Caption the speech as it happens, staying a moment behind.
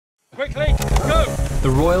quickly, go! The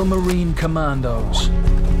Royal Marine Commandos.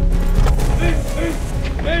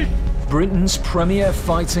 Britain's premier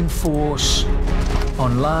fighting force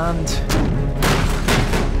on land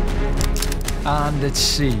and at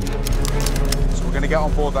sea. So we're going to get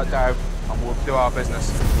on board that dhow and we'll do our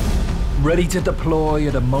business. Ready to deploy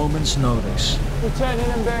at a moment's notice. Returning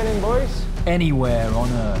and burning, boys. Anywhere on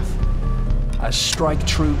Earth. As strike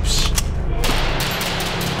troops,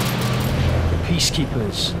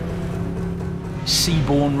 peacekeepers,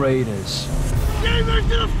 Seaborne raiders. Move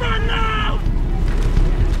to the front now!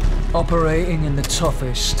 Operating in the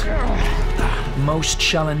toughest, most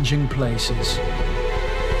challenging places.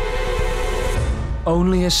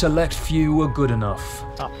 Only a select few were good enough.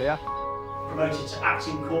 Up here. Promoted to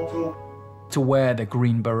acting corporal. To wear the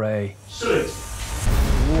green beret. Salute.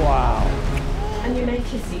 Wow. And you may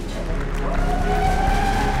kiss each other.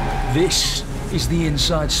 This is the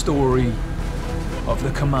inside story of the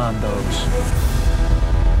Commandos.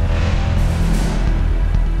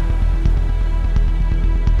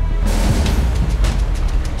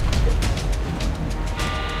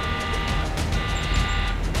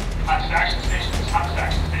 Action stations,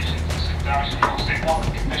 action stations, sit down, you will stay on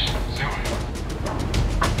condition, Zulu.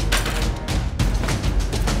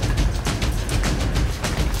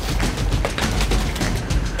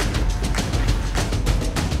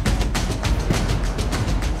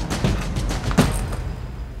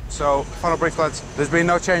 So, final brief, lads. There's been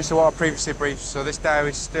no change to what I previously briefed, so this dhow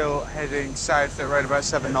is still heading south at around about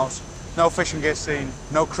 7 knots. No fishing gear seen,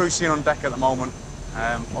 no crew seen on deck at the moment.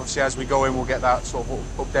 Obviously, as we go in, we'll get that sort of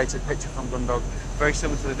updated picture from Gundog. Very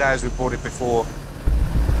similar to the dhows we've boarded before.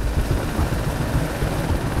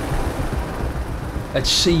 At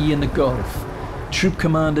sea in the Gulf, Troop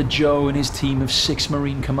Commander Joe and his team of 6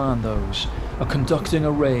 Marine Commandos are conducting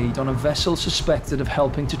a raid on a vessel suspected of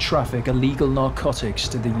helping to traffic illegal narcotics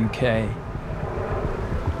to the UK.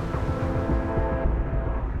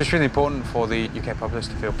 It's really important for the UK populace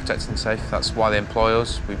to feel protected and safe. That's why they employ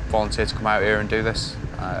us. We volunteer to come out here and do this.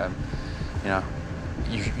 You know,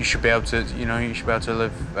 you should be able to, you should be able to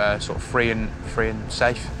live sort of free and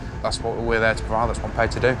safe. That's what we're there to provide. That's what I'm paid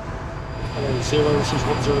to do. And then 0, this is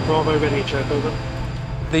 10 Bravo, ready to check over.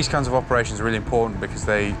 These kinds of operations are really important because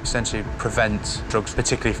they essentially prevent drugs,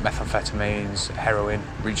 particularly methamphetamines, heroin,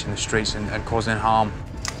 reaching the streets and causing harm.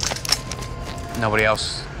 Nobody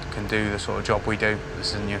else can do the sort of job we do.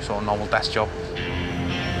 This isn't your sort of normal desk job.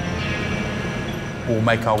 We'll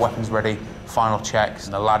make our weapons ready, final checks,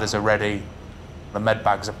 and the ladders are ready, the med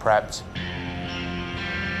bags are prepped.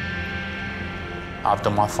 I've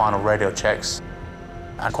done my final radio checks,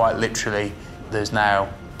 and quite literally, there's now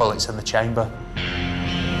bullets in the chamber.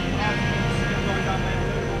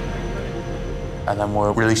 And then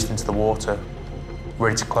we're released into the water,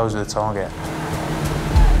 ready to close with the target.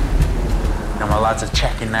 You know, my lads are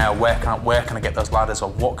checking now, where can I get those ladders, or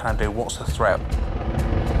what can I do, what's the threat?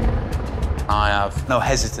 I have no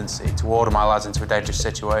hesitancy to order my lads into a dangerous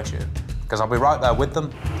situation, because I'll be right there with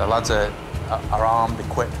them. The lads are armed,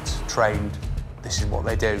 equipped, trained. This is what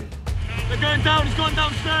they do. They're going down, he's gone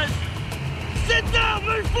downstairs. Sit down,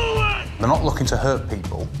 move forward! They're not looking to hurt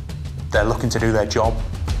people, they're looking to do their job.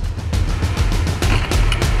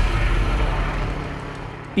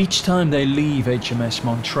 Each time they leave HMS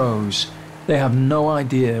Montrose, they have no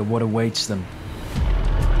idea what awaits them.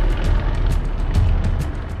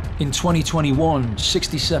 In 2021,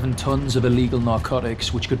 67 tons of illegal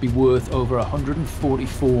narcotics, which could be worth over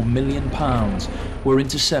 £144 million, were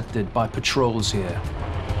intercepted by patrols here.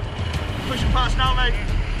 Pushing past now, mate.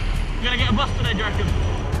 You're gonna get a bus today, do you reckon?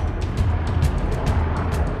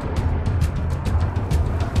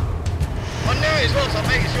 On there as well, so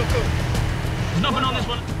mate, it's your call. There's nothing on this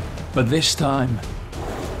one. But this time,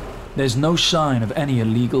 there's no sign of any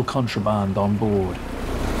illegal contraband on board. I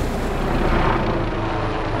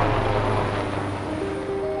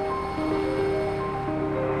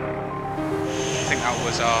think that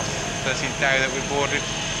was our 13th dhow that we boarded,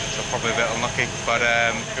 so probably a bit unlucky, but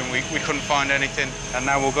we couldn't find anything. And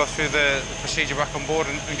now we'll go through the procedure back on board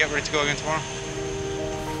and get ready to go again tomorrow.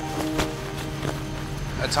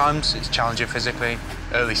 At times, it's challenging physically.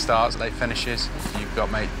 Early starts, late finishes. You've got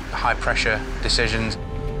to make high-pressure decisions.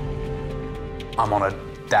 I'm on a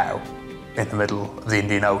dhow in the middle of the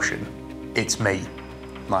Indian Ocean. It's me.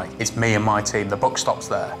 It's me and my team. The buck stops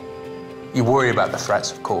there. You worry about the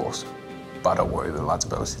threats, of course, but I don't worry about the lads'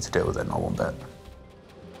 ability to deal with it, not one bit.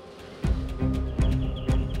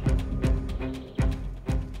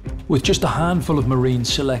 With just a handful of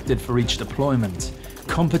Marines selected for each deployment,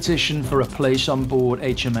 competition for a place on board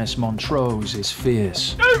HMS Montrose is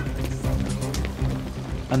fierce.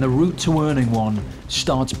 and the route to earning one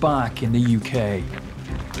starts back in the UK.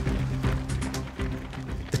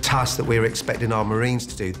 The tasks that we're expecting our Marines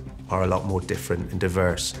to do are a lot more different and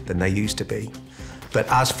diverse than they used to be. But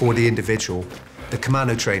as for the individual, the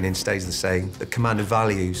commando training stays the same, the commando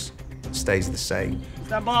values stays the same.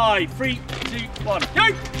 Stand by, 3, 2, 1, go!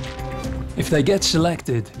 If they get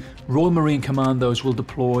selected, Royal Marine Commandos will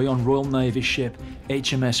deploy on Royal Navy ship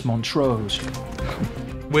HMS Montrose.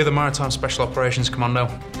 We're the Maritime Special Operations Commando,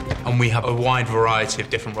 and we have a wide variety of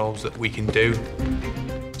different roles that we can do.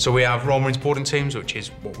 So we have Royal Marines boarding teams, which is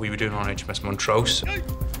what we were doing on HMS Montrose.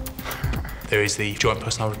 There is the Joint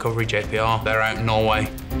Personnel Recovery, JPR. They're out in Norway.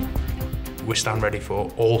 We stand ready for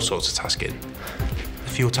all sorts of tasking. The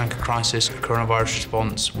fuel tanker crisis, the coronavirus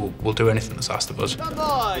response, we'll do anything that's asked of us. Stand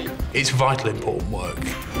by! It's vitally important work.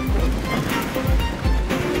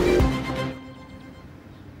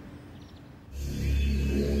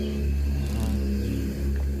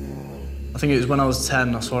 I think it was when I was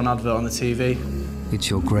 10, I saw an advert on the TV. It's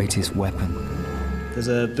your greatest weapon. There's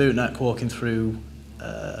a bootneck walking through,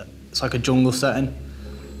 it's like a jungle setting,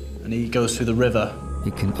 and he goes through the river.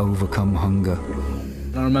 It can overcome hunger.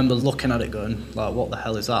 And I remember looking at it going, like, what the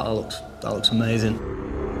hell is that? That looks amazing.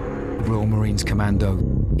 Royal Marines Commando.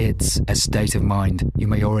 It's a state of mind. You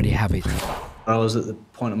may already have it. I was at the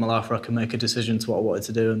point in my life where I could make a decision to what I wanted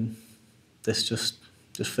to do, and this just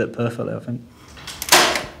fit perfectly, I think.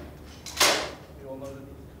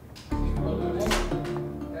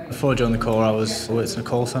 Before I joined the Corps, I worked in a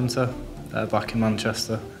call centre back in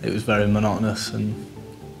Manchester. It was very monotonous and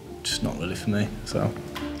just not really for me, so.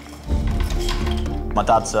 My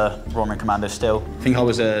dad's a Royal Marine Commando still. I think I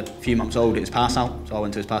was a few months old at his pass out, so I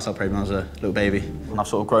went to his pass out parade when I was a little baby. And I've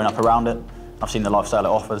sort of grown up around it. I've seen the lifestyle it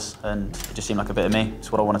offers, and it just seemed like a bit of me.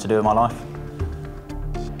 It's what I wanted to do in my life.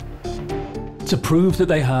 To prove that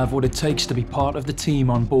they have what it takes to be part of the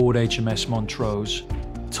team on board HMS Montrose,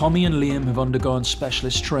 Tommy and Liam have undergone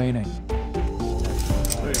specialist training,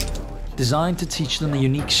 designed to teach them the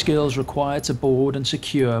unique skills required to board and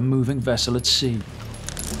secure a moving vessel at sea.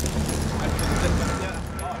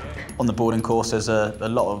 On the boarding course, there's a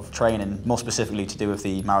lot of training, more specifically to do with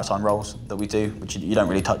the maritime roles that we do, which you don't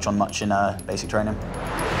really touch on much in basic training.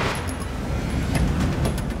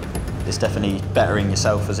 It's definitely bettering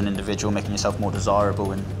yourself as an individual, making yourself more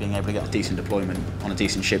desirable and being able to get a decent deployment on a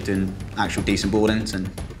decent ship, doing actual decent boardings and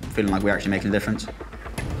feeling like we're actually making a difference.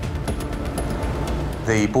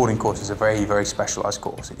 The boarding course is a very, very specialised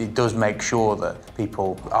course. It does make sure that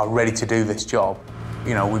people are ready to do this job.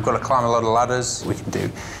 You know, we've got to climb a lot of ladders. We can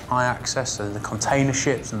do high access, so the container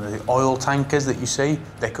ships and the oil tankers that you see,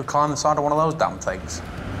 they could climb the side of one of those damn things.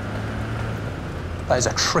 That is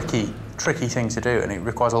a tricky thing to do, and it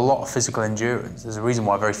requires a lot of physical endurance. There's a reason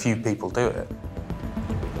why very few people do it.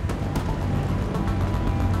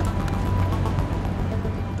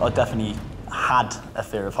 I definitely had a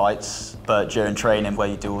fear of heights, but during training where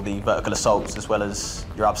you do all the vertical assaults as well as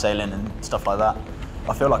your abseiling and stuff like that,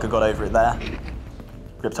 I feel like I got over it there.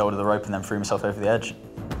 Gripped hold of the rope and then threw myself over the edge.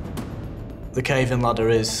 The cave-in ladder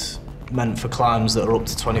is meant for climbs that are up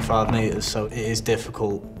to 25 metres, so it is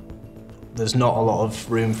difficult. There's not a lot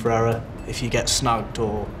of room for error. If you get snagged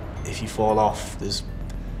or if you fall off, there's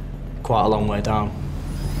quite a long way down.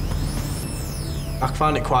 I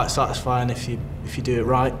find it quite satisfying if you do it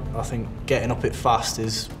right. I think getting up it fast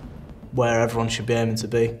is where everyone should be aiming to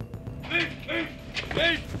be.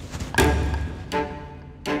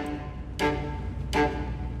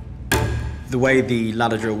 The way the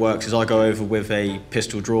ladder drill works is I go over with a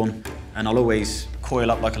pistol drawn, and I'll always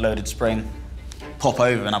coil up like a loaded spring, pop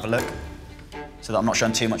over and have a look, so that I'm not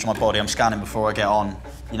showing too much of my body. I'm scanning before I get on.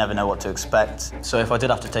 You never know what to expect. So if I did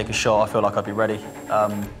have to take a shot, I feel like I'd be ready.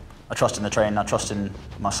 I trust in the training, I trust in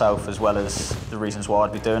myself as well as the reasons why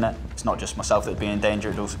I'd be doing it. It's not just myself that'd be in danger,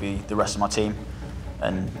 it'd also be the rest of my team.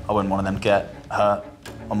 And I wouldn't want them to get hurt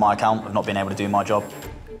on my account of not being able to do my job.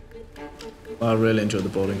 I really enjoyed the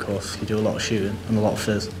boarding course. You do a lot of shooting and a lot of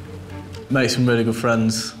fizz. Make some really good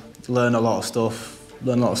friends, learn a lot of stuff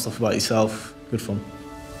about yourself. Good fun.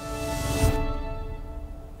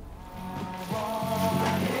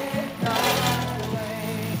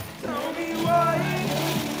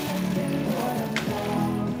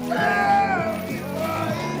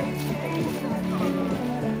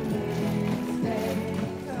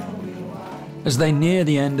 As they near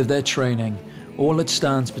the end of their training, all that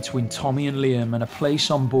stands between Tommy and Liam and a place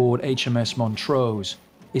on board HMS Montrose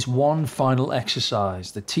is one final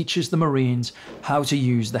exercise that teaches the Marines how to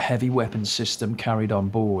use the heavy weapons system carried on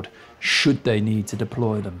board, should they need to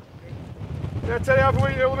deploy them. Did I tell you how to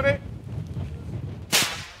wait a minute?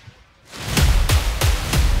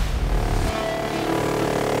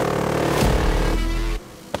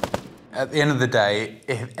 At the end of the day,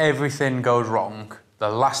 if everything goes wrong, the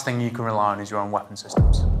last thing you can rely on is your own weapon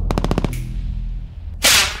systems.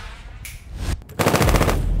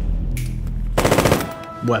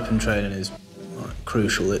 Weapon training is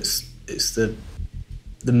crucial. It's the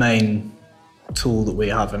main tool that we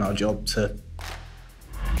have in our job to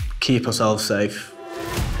keep ourselves safe.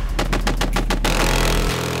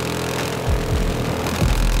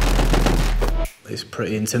 It's a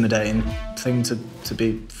pretty intimidating thing to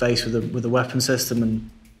be faced with a weapon system, and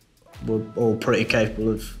we're all pretty capable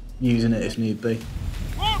of using it if need be.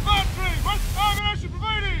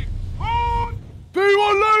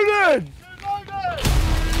 B1 loaded!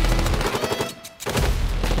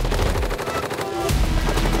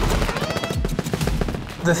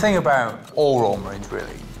 The thing about all Royal Marines,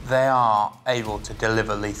 really, they are able to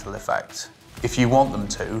deliver lethal effect. If you want them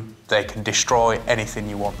to, they can destroy anything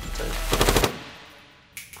you want them to.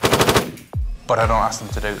 But I don't ask them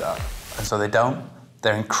to do that, and so they don't.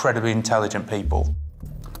 They're incredibly intelligent people.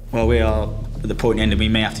 Well, we are at the point in the end that we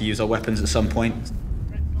may have to use our weapons at some point.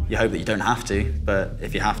 You hope that you don't have to, but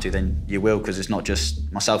if you have to, then you will, because it's not just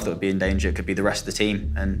myself that would be in danger, it could be the rest of the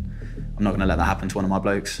team, and I'm not going to let that happen to one of my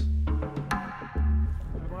blokes.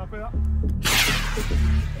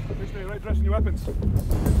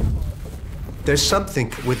 There's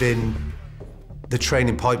something within the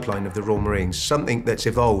training pipeline of the Royal Marines, something that's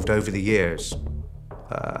evolved over the years,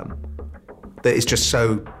 that is just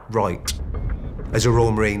so right. As a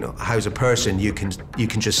Royal Marine, how as a person you can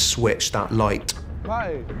just switch that light.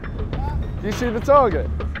 Matty, do you see the target?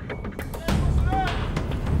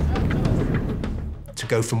 To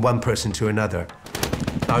go from one person to another.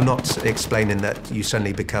 I'm not explaining that you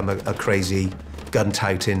suddenly become a crazy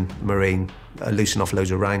gun-touting Marine, loosen off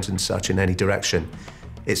loads of rounds and such in any direction.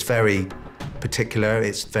 It's very particular,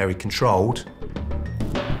 it's very controlled.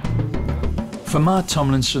 For Matt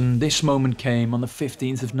Tomlinson, this moment came on the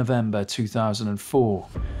 15th of November 2004,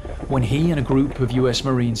 when he and a group of US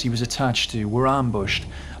Marines he was attached to were ambushed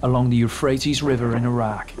along the Euphrates River in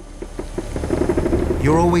Iraq.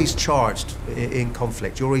 You're always charged in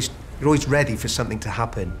conflict, you're always ready for something to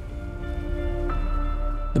happen.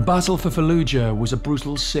 The battle for Fallujah was a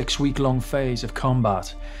brutal 6-week-long phase of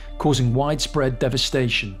combat, causing widespread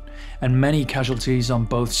devastation and many casualties on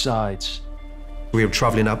both sides. We were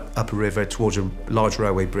travelling up a river towards a large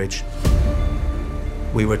railway bridge.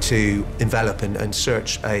 We were to envelop and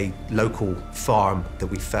search a local farm that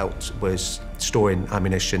we felt was storing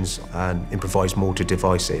ammunitions and improvised mortar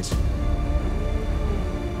devices.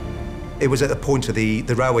 It was at the point of the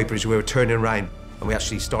railway bridge we were turning around and we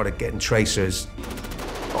actually started getting tracers.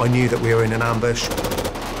 I knew that we were in an ambush.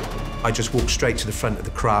 I just walked straight to the front of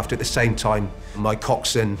the craft. At the same time, my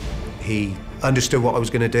coxswain, he understood what I was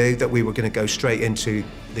going to do, that we were going to go straight into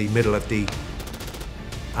the middle of the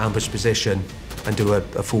ambush position and do a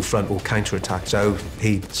full frontal counter-attack. So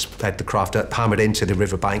he sped the craft up, hammered into the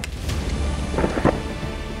riverbank.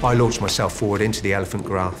 I launched myself forward into the elephant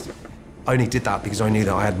grass. I only did that because I knew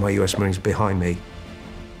that I had my US Marines behind me.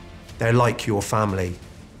 They're like your family,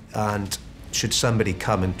 and should somebody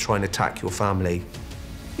come and try and attack your family,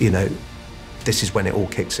 you know, this is when it all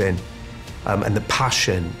kicks in. And the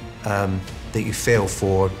passion that you feel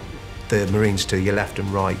for the Marines to your left and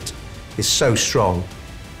right is so strong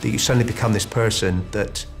that you suddenly become this person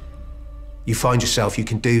that you find yourself, you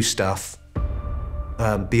can do stuff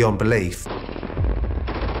beyond belief.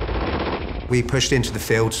 We pushed into the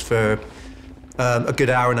fields for a good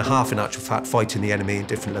hour and a half, in actual fact, fighting the enemy in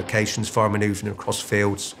different locations, fire manoeuvring across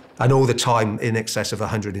fields. And all the time, in excess of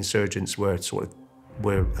 100 insurgents were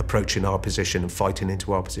approaching our position and fighting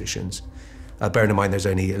into our positions. Bearing in mind there's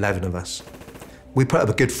only 11 of us. We put up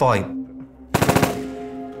a good fight.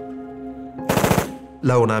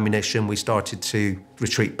 Low on ammunition, we started to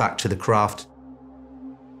retreat back to the craft.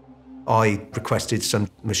 I requested some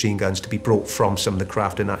machine guns to be brought from some of the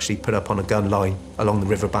craft and actually put up on a gun line along the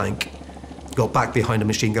riverbank. Got back behind a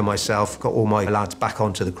machine gun myself, got all my lads back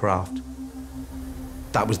onto the craft.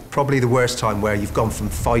 That was probably the worst time, where you've gone from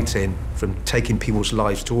fighting, from taking people's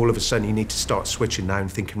lives, to all of a sudden you need to start switching now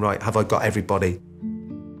and thinking, right, have I got everybody?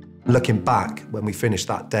 Looking back, when we finished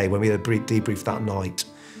that day, when we had a brief debrief that night,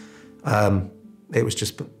 it was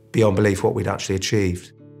just beyond belief what we'd actually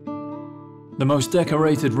achieved. The most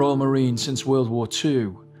decorated Royal Marine since World War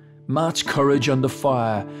II, Matt's courage under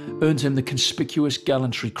fire earned him the Conspicuous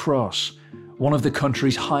Gallantry Cross, one of the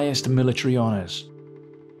country's highest military honours.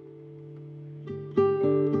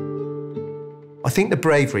 I think the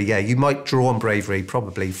bravery, yeah, you might draw on bravery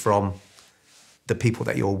probably from the people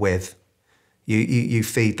that you're with. You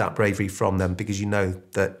feed that bravery from them because you know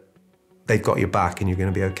that they've got your back and you're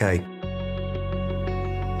going to be okay.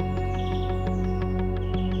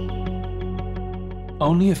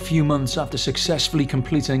 Only a few months after successfully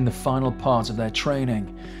completing the final part of their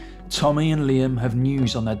training, Tommy and Liam have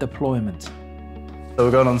news on their deployment. So we're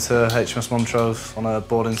going on to HMS Montrose on a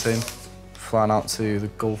boarding team, flying out to the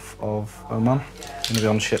Gulf of Oman. Going to be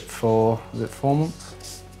on ship for, is it 4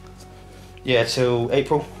 months? Yeah, till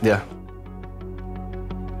April. Yeah.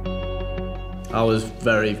 I was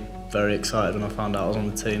very, very excited when I found out I was on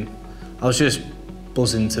the team. I was just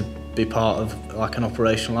buzzing to be part of like an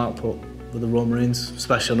operational output with the Royal Marines,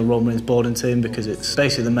 especially on the Royal Marines boarding team, because it's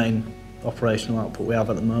basically the main operational output we have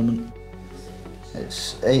at the moment.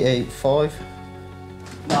 It's 885.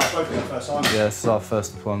 No, it's both our first time. Yeah, this is our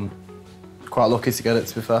first deployment. Quite lucky to get it,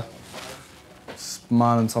 to be fair. It's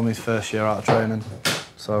mine and Tommy's first year out of training,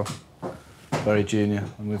 so very junior,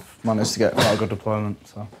 and we've managed to get quite a good deployment,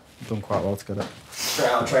 so we've done quite well to get it. Straight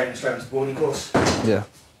out of training, straight into the boarding course. Yeah.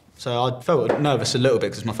 So I felt nervous a little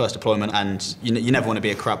bit because it's my first deployment, and you never want to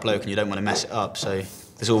be a crap bloke and you don't want to mess it up, so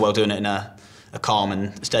it's all well doing it in a calm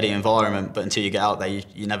and steady environment, but until you get out there,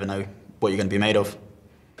 you never know what you're going to be made of.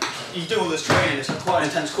 You do all this training, it's quite an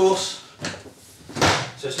intense course,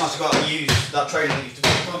 so it's nice to go out and use that training that you've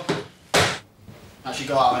developed. Actually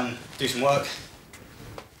go out and do some work.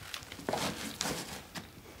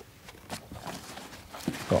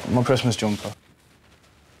 Got my Christmas jumper.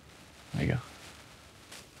 There you go.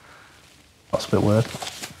 That's a bit weird,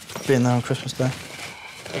 being there on Christmas Day.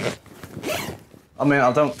 I mean,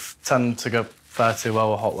 I don't tend to go fare too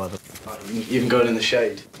well with hot weather. Even going in the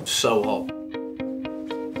shade, it's so hot.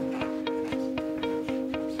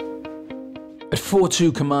 At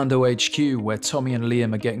 4-2 Commando HQ, where Tommy and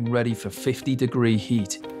Liam are getting ready for 50-degree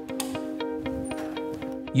heat,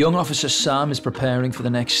 young Officer Sam is preparing for the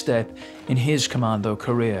next step in his commando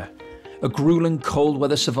career, a grueling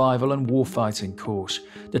cold-weather survival and warfighting course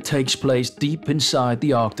that takes place deep inside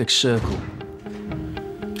the Arctic Circle.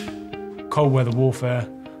 Cold weather warfare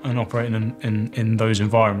and operating in those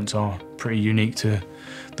environments are pretty unique to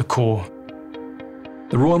the Corps.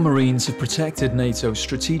 The Royal Marines have protected NATO's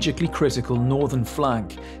strategically critical northern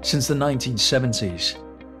flank since the 1970s.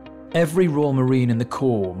 Every Royal Marine in the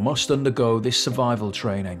Corps must undergo this survival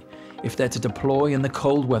training if they're to deploy in the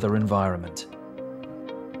cold weather environment.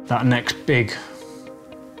 That next big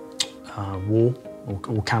war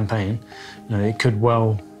or campaign, it could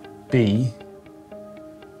well be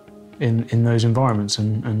in those environments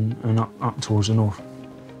and up towards the north.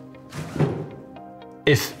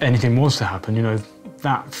 If anything was to happen,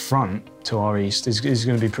 that front to our east is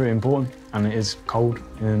going to be pretty important, and it is cold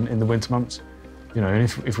in the winter months. And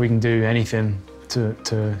if we can do anything to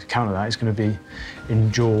counter that, it's going to be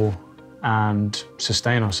endure and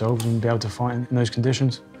sustain ourselves and be able to fight in those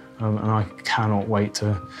conditions. And I cannot wait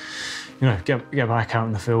to, get back out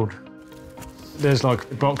in the field. There's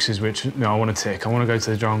like boxes which I want to tick. I want to go to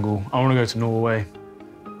the jungle. I want to go to Norway.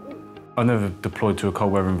 I've never deployed to a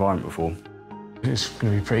cold weather environment before. It's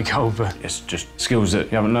going to be pretty cold, but it's just skills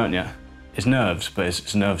that you haven't learnt yet. It's nerves, but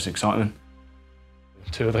it's nervous excitement.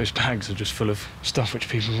 2 of those bags are just full of stuff which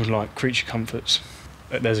people would like, creature comforts.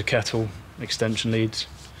 There's a kettle, extension leads,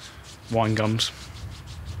 wine gums,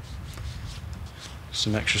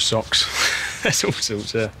 some extra socks. There's all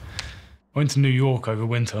sorts there. I went to New York over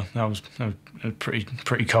winter. That was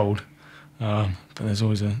pretty cold, but there's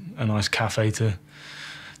always a nice cafe to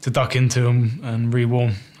duck into and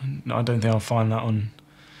re-warm. I don't think I'll find that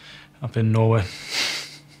up in Norway,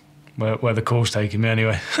 where the course taking me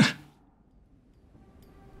anyway.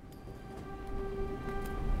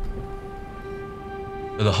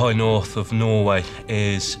 The high north of Norway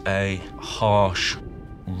is a harsh,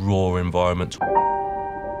 raw environment.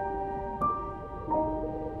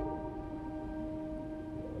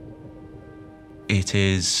 It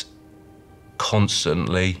is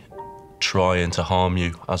constantly trying to harm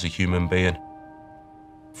you as a human being.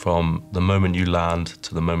 From the moment you land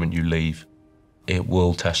to the moment you leave, it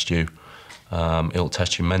will test you. It will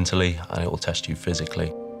test you mentally and it will test you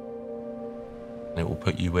physically. It will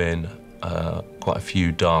put you in quite a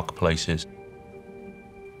few dark places.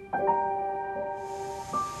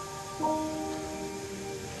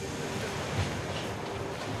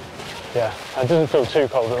 Yeah, it doesn't feel too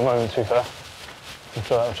cold at the moment, to be fair. I'm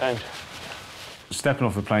sure that'll change. Stepping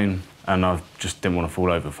off the plane, and I just didn't want to fall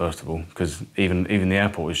over, first of all, because even the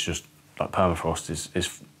airport is just like permafrost,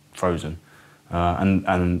 is frozen.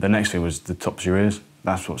 And the next thing was the tops of your ears.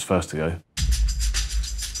 That's what's first to go.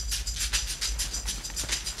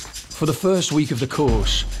 For the first week of the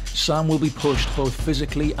course, Sam will be pushed both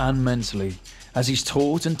physically and mentally as he's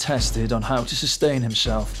taught and tested on how to sustain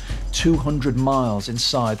himself 200 miles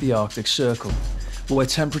inside the Arctic Circle, where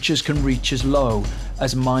temperatures can reach as low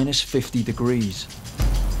as -50 degrees.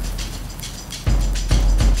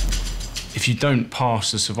 If you don't pass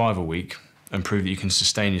the survival week and prove that you can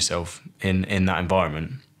sustain yourself in that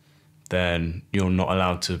environment, then you're not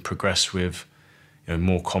allowed to progress with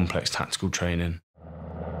more complex tactical training.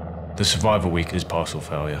 The survival week is pass or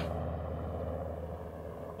failure.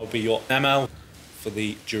 I'll be your ML for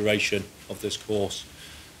the duration of this course.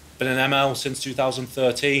 Been an ML since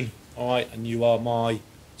 2013, all right, and you are my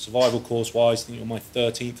survival course-wise, I think you're my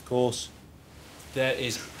 13th course. There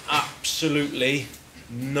is absolutely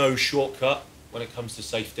no shortcut when it comes to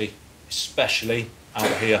safety, especially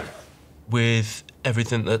out here. With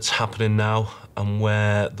everything that's happening now and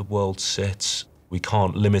where the world sits, we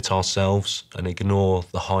can't limit ourselves and ignore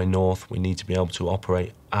the high north. We need to be able to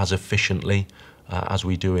operate as efficiently as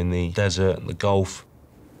we do in the desert and the Gulf.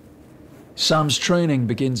 Sam's training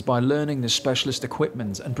begins by learning the specialist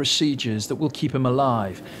equipment and procedures that will keep him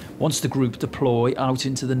alive once the group deploy out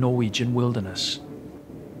into the Norwegian wilderness.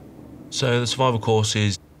 So the survival course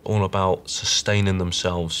is all about sustaining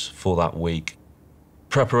themselves for that week.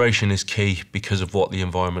 Preparation is key because of what the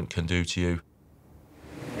environment can do to you.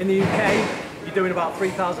 In the UK, you're doing about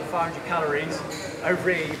 3,500 calories.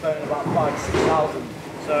 Over here, you burn about 5,000 to 6,000.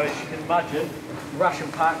 So as you can imagine,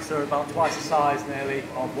 ration packs are about twice the size, nearly,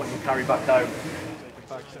 of what you carry back home.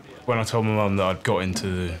 When I told my mum that I'd got into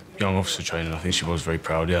the young officer training, I think she was very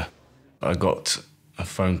proud, yeah. I got a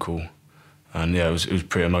phone call, and yeah, it was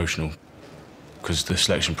pretty emotional, because the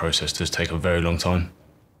selection process does take a very long time,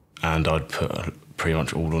 and I'd put pretty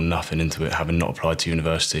much all or nothing into it, having not applied to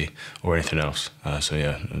university or anything else. So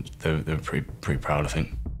yeah, they were pretty proud, I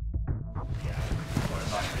think.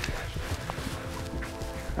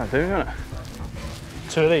 I do, isn't it?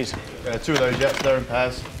 2 of these? 2 of those, yeah, they're in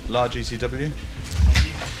pairs. Large ECW.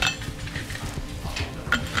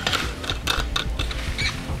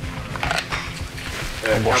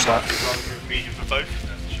 And what's that? Medium for both?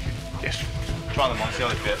 Yes. Try them on, see how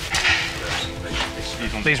they fit.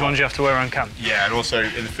 These ones you have to wear on camp? Yeah, and also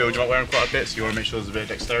in the field you might wear them quite a bit, so you want to make sure there's a bit of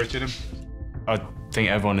dexterity in them. I think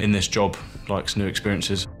everyone in this job likes new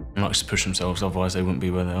experiences and likes to push themselves, otherwise they wouldn't be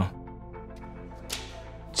where they are.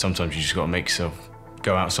 Sometimes you just got to make yourself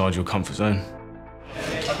go outside your comfort zone.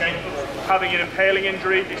 Okay, having an impaling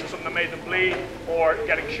injury, this is something that made them bleed, or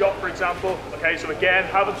getting shot, for example. Okay, so again,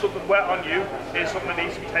 having something wet on you is something that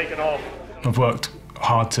needs to be taken off. I've worked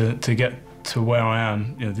hard to get to where I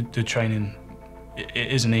am. You know, the training, it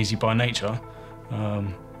isn't easy by nature.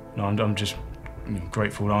 I'm just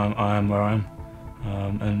grateful I am where I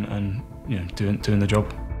am, and doing the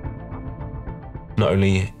job. Not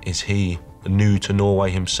only is he new to Norway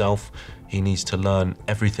himself, he needs to learn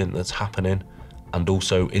everything that's happening and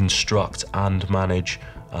also instruct and manage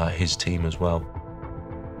his team as well.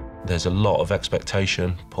 There's a lot of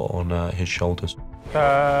expectation put on his shoulders.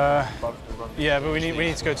 Yeah, but we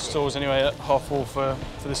need to go to stores anyway at 4:30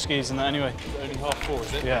 for the skis and that anyway. Only 4:30,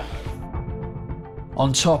 is it? Yeah.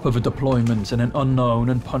 On top of a deployment in an unknown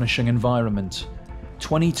and punishing environment,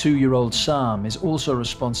 22-year-old Sam is also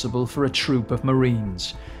responsible for a troop of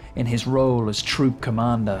Marines in his role as troop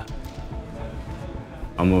commander.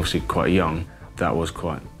 I'm obviously quite young. That was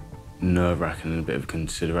quite nerve-wracking and a bit of a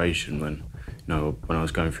consideration when I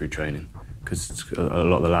was going through training, because a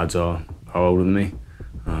lot of the lads are older than me,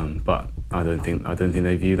 but I don't think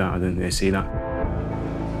they view that. I don't think they see that.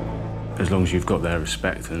 As long as you've got their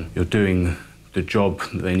respect and you're doing the job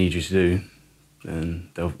that they need you to do, then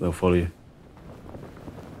they'll follow you.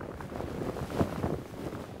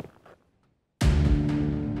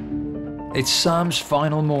 It's Sam's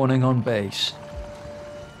final morning on base,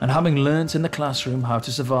 and having learnt in the classroom how to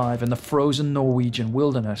survive in the frozen Norwegian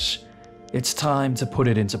wilderness, it's time to put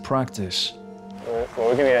it into practice. Well,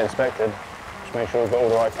 we're going to get inspected. Just make sure we've got all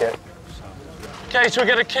the right kit. Okay, so we're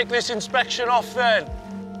going to kick this inspection off then.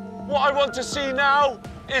 What I want to see now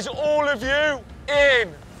is all of you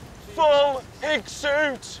in full HIG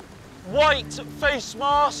suit, white face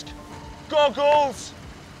mask, goggles,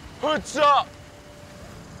 hoods up.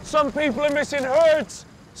 Some people are missing hoods,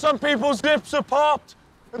 some people's lips are popped,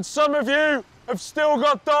 and some of you have still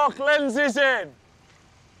got dark lenses in.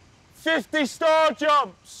 50 star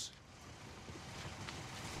jumps.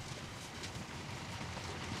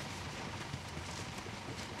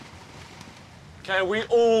 Okay, are we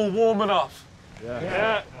all warm enough?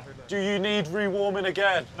 Yeah. Do you need rewarming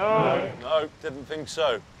again? No. No, didn't think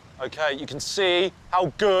so. Okay, you can see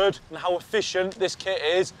how good and how efficient this kit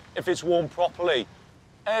is if it's worn properly.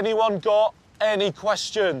 Anyone got any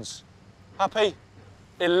questions? Happy?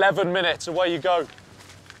 11 minutes, away you go.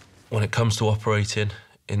 When it comes to operating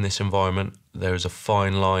in this environment, there is a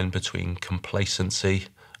fine line between complacency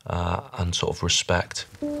and sort of respect.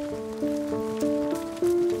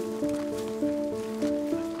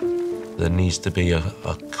 There needs to be a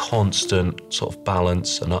constant sort of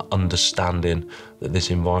balance and an understanding that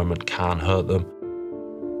this environment can hurt them.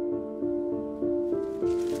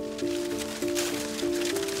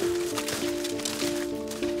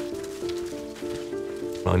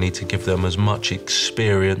 I need to give them as much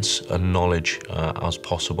experience and knowledge as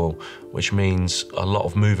possible, which means a lot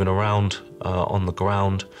of moving around on the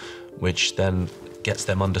ground, which then gets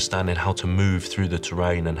them understanding how to move through the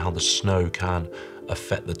terrain and how the snow can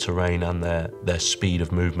affect the terrain and their speed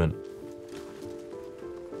of movement.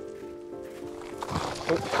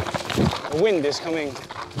 The wind is coming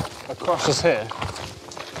across us here,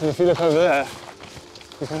 and if you look over there,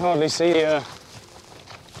 you can hardly see the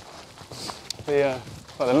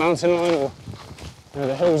mountain line or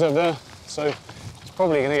the hills over there, so it's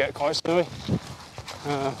probably going to get quite snowy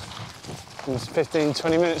in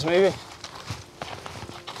 15-20 minutes maybe.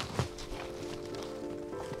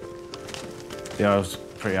 Yeah, I was a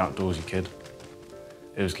pretty outdoorsy kid.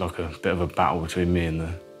 It was like a bit of a battle between me and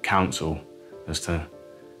the council as to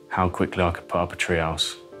how quickly I could put up a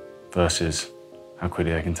treehouse versus how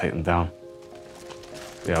quickly they can take them down.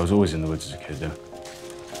 Yeah, I was always in the woods as a kid, yeah.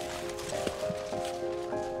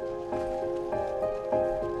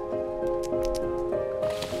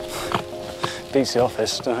 Beats the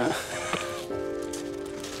office, doesn't it?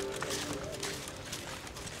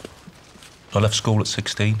 I left school at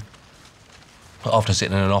 16. After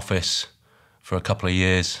sitting in an office for a couple of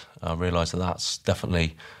years, I realised that that's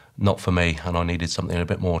definitely not for me, and I needed something a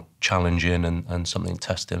bit more challenging and something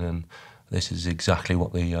testing, and this is exactly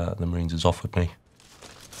what the Marines has offered me.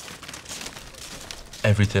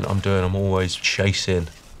 Everything I'm doing, I'm always chasing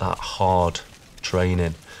that hard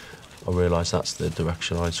training. I realise that's the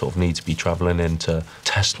direction I sort of need to be travelling in to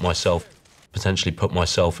test myself, potentially put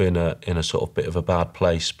myself in a sort of bit of a bad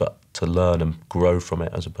place, but to learn and grow from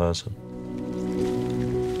it as a person.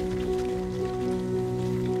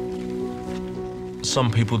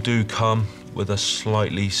 Some people do come with a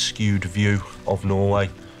slightly skewed view of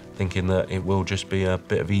Norway, thinking that it will just be a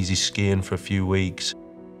bit of easy skiing for a few weeks.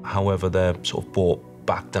 However, they're sort of brought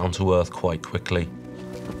back down to earth quite quickly.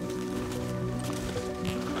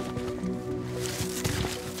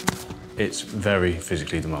 It's very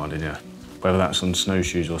physically demanding, yeah. Whether that's on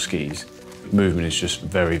snowshoes or skis, movement is just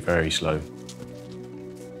very, very slow.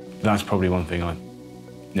 That's probably one thing I,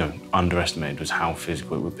 underestimated, was how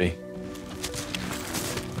physical it would be.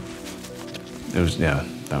 It was, yeah,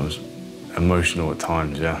 that was emotional at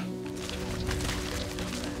times, yeah.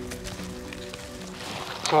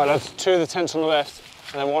 All right, that's 2 of the tents on the left,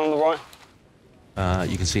 and then 1 on the right.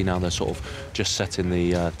 You can see now they're sort of just setting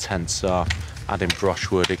the tents up, adding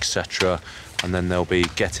brushwood, etc. And then they'll be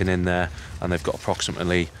getting in there, and they've got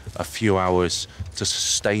approximately a few hours to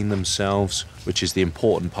sustain themselves, which is the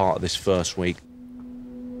important part of this first week.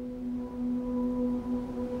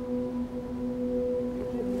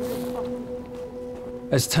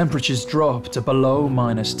 As temperatures drop to below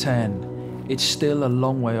 -10, it's still a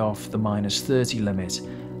long way off the -30 limit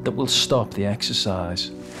that will stop the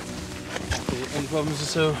exercise. Any problems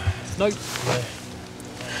at all? Nope. No.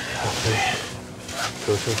 Happy.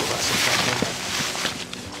 Cool, got that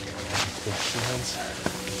some hands.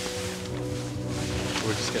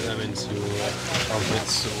 We'll just get them into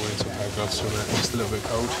armpits or into a pair of gloves for a minute. Just a little bit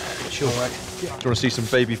cold. Sure. All right. Yeah. Do you want to see some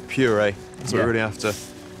baby puree? That's what we're really after.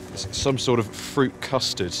 It's some sort of fruit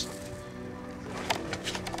custard.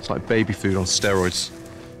 It's like baby food on steroids.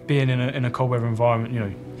 Being in a cold weather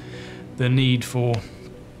environment, the need to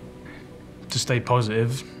stay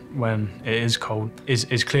positive when it is cold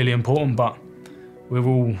is clearly important, but we're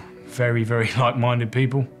all very, very like-minded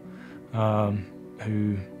people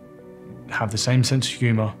who have the same sense of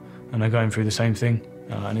humour and are going through the same thing.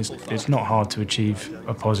 And it's not hard to achieve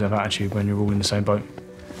a positive attitude when you're all in the same boat.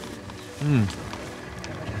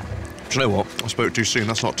 Do you know what? I spoke too soon.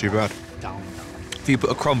 That's not too bad. If you put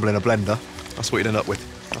a crumble in a blender, that's what you'd end up with.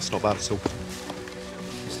 That's not bad at all.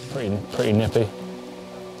 It's pretty nippy.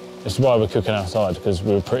 It's why we're cooking outside, because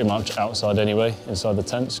we were pretty much outside anyway, inside the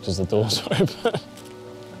tents, because the doors were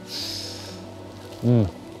open.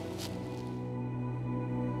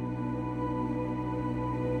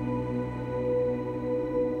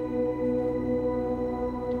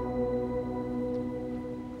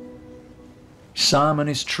 Sam and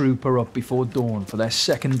his troop are up before dawn for their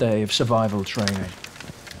second day of survival training.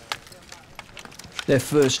 Their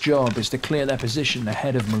first job is to clear their position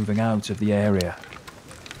ahead of moving out of the area.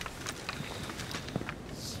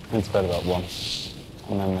 Went to bed about 1,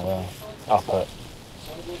 and then we're up at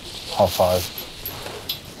 5:30.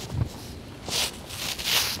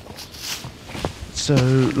 So,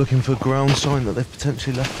 looking for ground sign that they've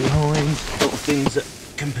potentially left behind. A lot of things that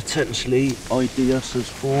can potentially ID us as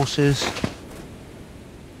forces.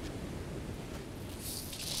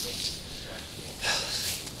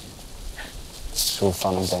 It's all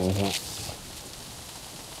fun and games, isn't it?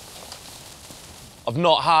 I've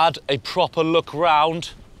not had a proper look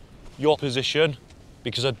round your position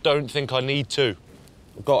because I don't think I need to.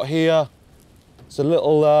 I've got here, it's a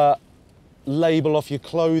little label off your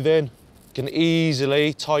clothing. You can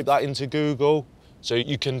easily type that into Google, so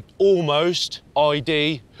you can almost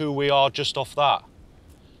ID who we are just off that.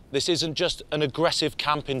 This isn't just an aggressive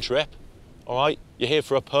camping trip, all right? You're here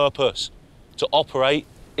for a purpose, to operate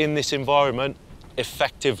in this environment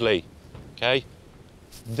effectively, okay?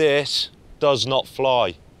 This does not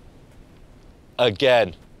fly.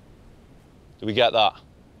 Again. Do we get that?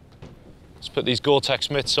 Let's put these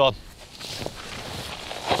Gore-Tex mitts on.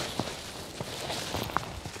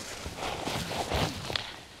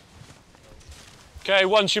 Okay,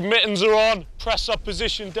 once your mittens are on, press up,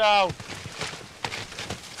 position down.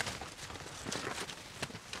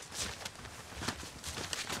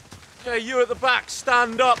 Okay, you at the back,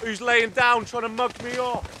 stand up, who's laying down trying to mug me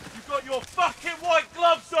off. You've got your fucking white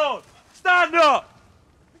gloves on. Stand up!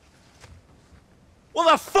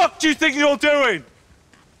 What the fuck do you think you're doing?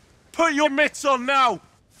 Put your mitts on now.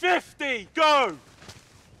 50, go!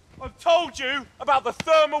 I've told you about the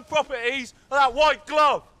thermal properties of that white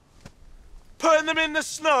glove. Putting them in the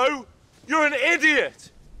snow, you're an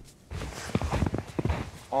idiot.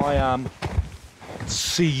 I am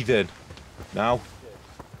seething now.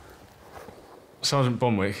 Sergeant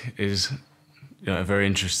Bonwick is a very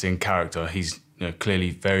interesting character. He's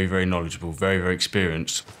clearly very, very knowledgeable, very, very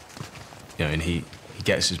experienced. And he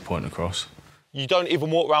gets his point across. You don't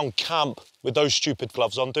even walk around camp with those stupid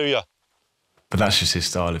gloves on, do you? But that's just his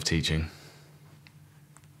style of teaching.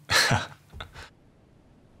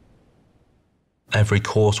 Every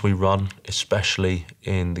course we run, especially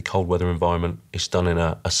in the cold weather environment, is done in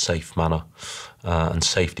a safe manner, and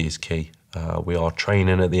safety is key. We are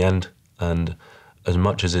training at the end, and as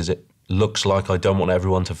much as it looks like I don't want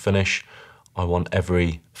everyone to finish, I want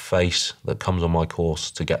every face that comes on my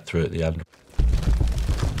course to get through at the end.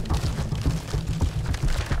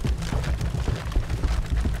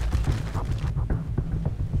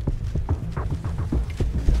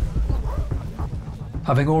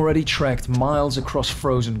 Having already trekked miles across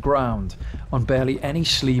frozen ground on barely any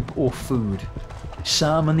sleep or food,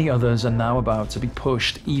 Sam and the others are now about to be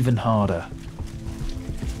pushed even harder.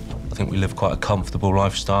 I think we live quite a comfortable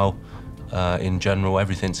lifestyle. In general,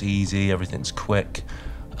 everything's easy, everything's quick.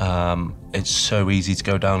 It's so easy to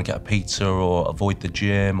go down and get a pizza or avoid the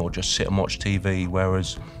gym or just sit and watch TV,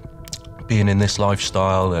 whereas being in this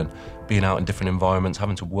lifestyle and being out in different environments,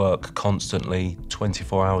 having to work constantly,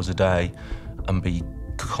 24 hours a day, and be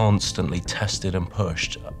constantly tested and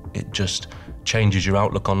pushed, it just changes your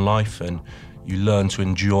outlook on life, and you learn to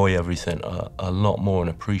enjoy everything a lot more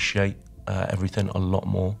and appreciate everything a lot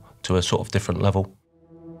more to a sort of different level.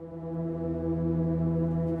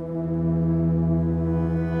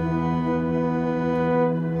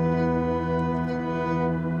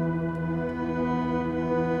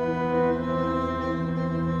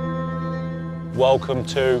 Welcome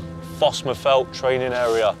to Fosmerfeld training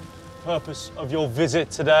area. Purpose of your visit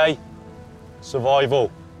today, survival.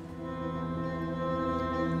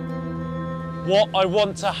 What I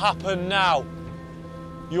want to happen now,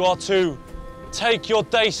 you are to take your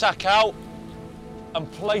day sack out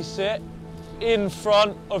and place it in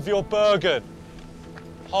front of your Bergen.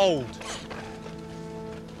 Hold.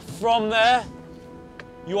 From there,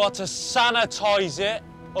 you are to sanitize it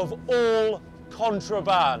of all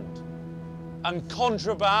contraband. And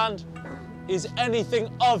contraband is anything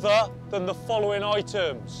other than the following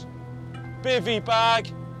items: bivvy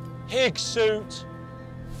bag, hig suit,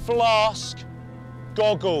 flask,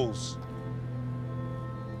 goggles.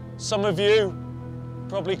 Some of you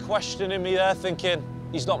probably questioning me there, thinking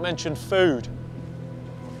he's not mentioned food.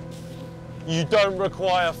 You don't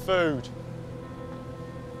require food.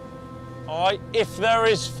 All right, if there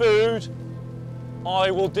is food,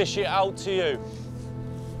 I will dish it out to you.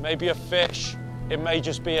 Maybe a fish, it may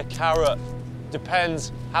just be a carrot.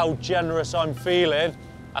 Depends how generous I'm feeling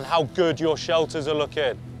and how good your shelters are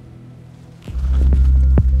looking.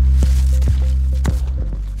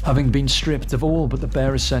 Having been stripped of all but the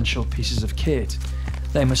bare essential pieces of kit,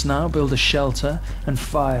 they must now build a shelter and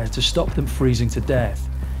fire to stop them freezing to death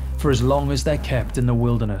for as long as they're kept in the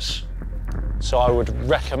wilderness. So I would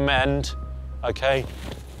recommend, okay,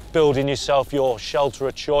 building yourself your shelter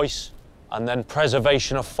of choice, and then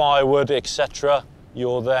preservation of firewood, etc.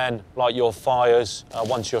 You'll then light your fires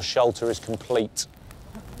once your shelter is complete.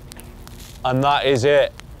 And that is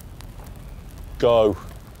it. Go.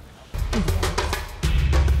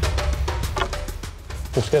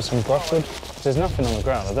 Just get some brushwood. There's nothing on the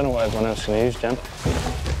ground. I don't know what everyone else is going to use, Jen.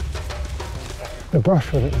 The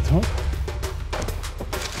brushwood at the top.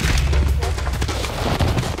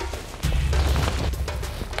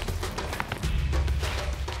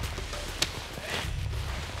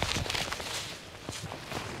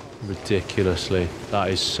 Ridiculously. That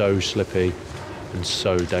is so slippy and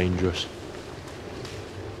so dangerous.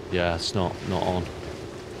 Yeah, it's not on.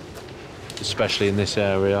 Especially in this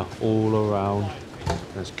area, all around.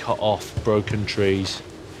 There's cut off, broken trees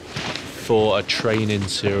for a training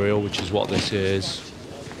serial, which is what this is.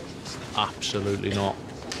 Absolutely not.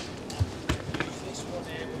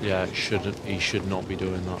 Yeah, he should not be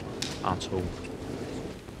doing that at all.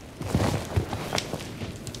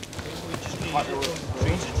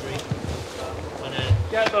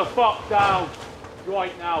 Get the fuck down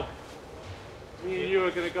right now. Me and you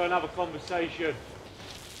are going to go and have a conversation.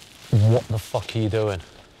 What the fuck are you doing?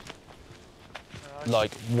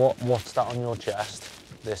 Like, what's that on your chest?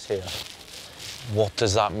 This here. What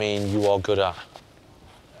does that mean you are good at?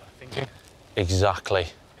 Thinking. Exactly.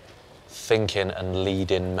 Thinking and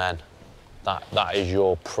leading men. That is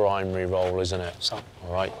your primary role, isn't it? So.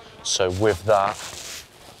 All right. So with that,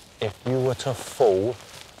 if you were to fall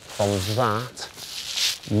from that,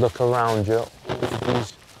 look around you, all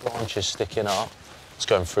these branches sticking up, it's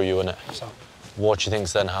going through you, isn't it? So. What do you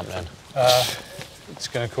think's then happening? It's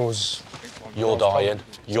going to cause... You're dying.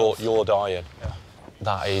 You're dying. Yeah.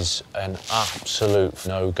 That is an absolute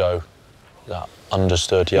no-go. That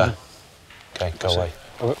understood, yeah? Okay, go away.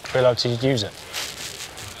 Are we allowed to use it?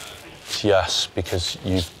 Yes, because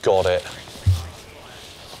you've got it.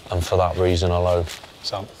 And for that reason alone.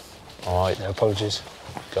 So. All right. Yeah, apologies.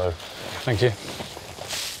 Go. Thank you.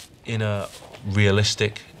 In a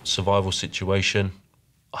realistic survival situation,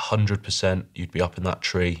 100% you'd be up in that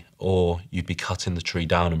tree, or you'd be cutting the tree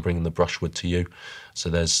down and bringing the brushwood to you. So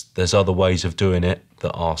there's other ways of doing it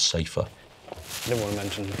that are safer. I didn't want to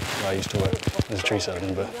mention where I used to work as a tree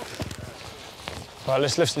surgeon, but... Right,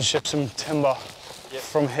 let's lift and ship some timber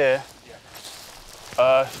from here.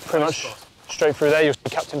 Pretty much straight through there, you'll see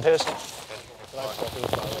Captain Pearson.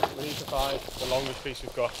 We need to find the longest piece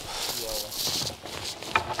we've got.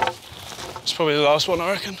 It's probably the last one,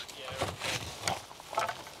 I reckon.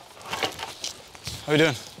 How are we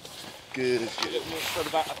doing? Good.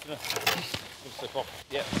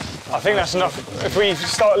 Yeah. I think that's enough. If we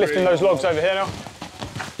start lifting those logs over here now.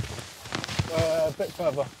 A bit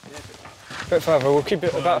further. A bit further. We'll keep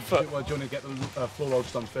it about a foot. Well, do you want to get the floor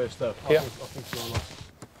logs done first, though? Yeah. I think floor logs.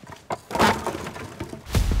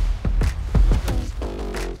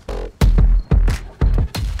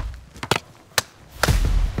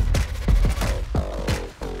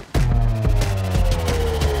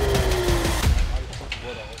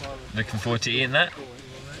 Looking forward to eating that.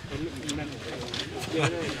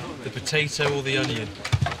 The potato or the onion?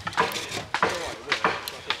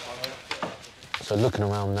 So looking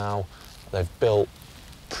around now, they've built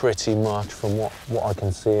pretty much, from what I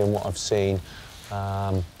can see and what I've seen,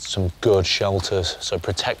 some good shelters. So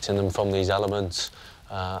protecting them from these elements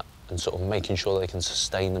and sort of making sure they can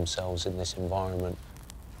sustain themselves in this environment.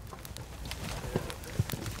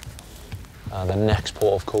 The next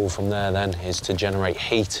port of call from there then is to generate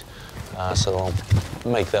heat. So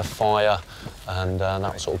they'll make their fire, and that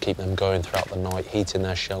will sort of keep them going throughout the night, heating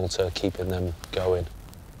their shelter, keeping them going.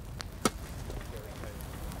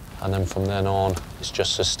 And then from then on, it's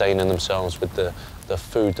just sustaining themselves with the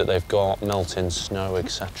food that they've got, melting snow,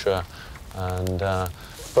 etc. And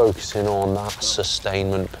focusing on that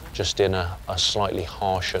sustainment just in a slightly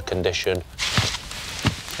harsher condition.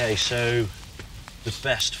 Okay, so the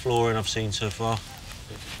best flooring I've seen so far.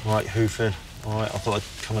 Right, hoofing. All right, I thought I'd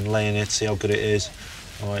come and lay in here to see how good it is.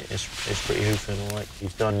 All right, it's pretty hoofing, all right.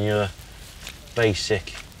 You've done your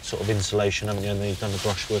basic sort of insulation, haven't you? And then you've done the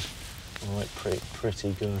brushwood. All right,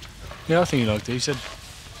 pretty good. Yeah, I think he liked it. He said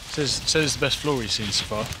it's the best floor he's seen so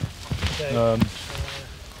far.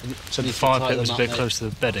 Said the fire pit was a bit close to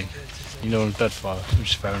the bedding. You know, on a bed fire, which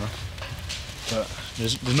is fair enough. But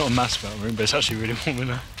there's not a massive amount of room, but it's actually really warm in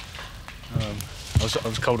there. I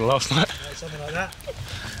was colder last night. Something like that.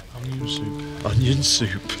 Onion soup. Onion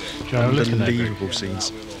soup. Unbelievable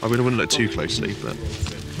scenes. I mean, I wouldn't look too closely, but...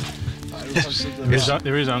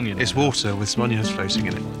 there is onion. It's water with some onions floating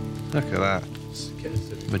in it. Look at that.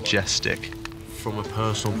 Majestic. From a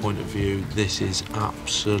personal point of view, this is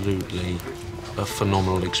absolutely a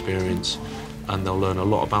phenomenal experience, and they'll learn a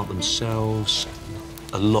lot about themselves.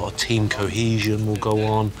 A lot of team cohesion will go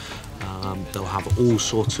on. They'll have all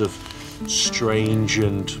sorts of strange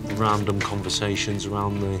and random conversations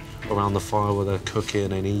around the fire where they're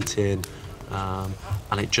cooking and eating, and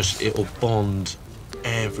it'll bond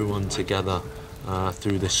everyone together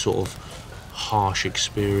through this sort of harsh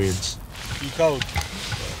experience. You cold?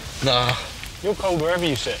 Nah. You're cold wherever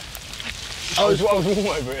you sit. I was warm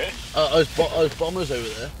over here. I was bombers over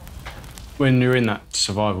there. When you're in that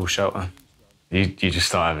survival shelter, you just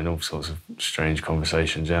start having all sorts of strange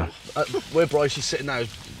conversations, yeah. Where Bryce is sitting now is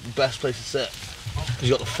the best place to sit. Because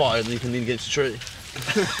you've got the fire and you can lean against a tree.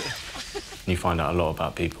 You find out a lot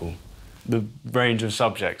about people. The range of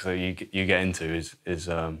subjects that you get into is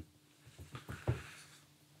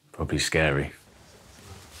probably scary.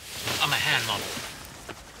 I'm a handmodel.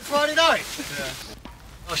 Friday night? Yeah.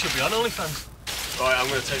 I should be on OnlyFans. Right, I'm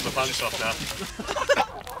going to take my pants off now.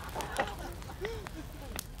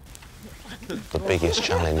 The biggest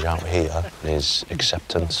challenge out here is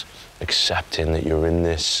acceptance. Accepting that you're in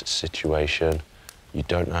this situation, you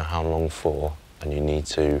don't know how long for, and you need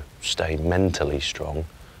to stay mentally strong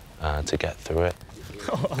to get through it.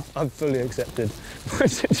 Oh, I've fully accepted my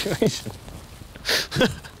situation. In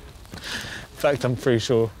fact, I'm pretty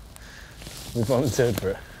sure we volunteered for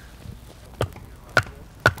it.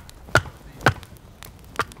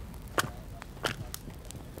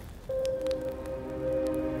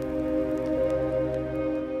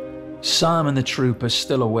 Sam and the troop are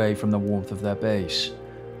still away from the warmth of their base,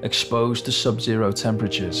 exposed to sub-zero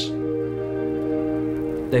temperatures.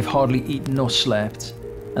 They've hardly eaten or slept,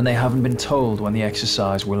 and they haven't been told when the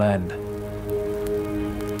exercise will end.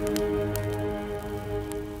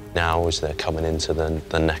 Now, as they're coming into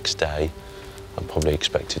the next day, I'm probably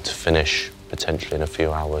expected to finish potentially in a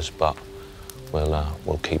few hours, but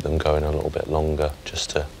we'll keep them going a little bit longer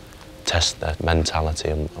just to test their mentality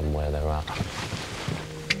and where they're at.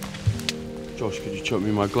 Josh, could you chuck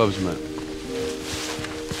me my gloves, mate?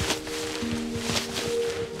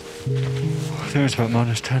 I think it's about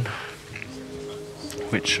 -10,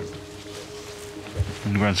 which,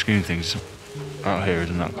 in the grand scheme of things, out here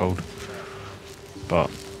isn't that cold.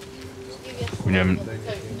 But when you haven't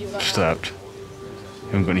slept,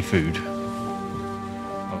 you haven't got any food,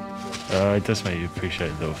 it does make you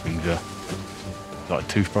appreciate little things, like a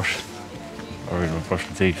toothbrush. I really want to brush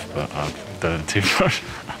my teeth, but I don't have a toothbrush.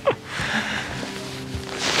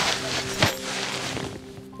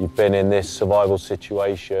 You've been in this survival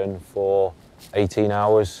situation for 18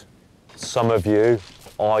 hours. Some of you,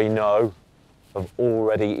 I know, have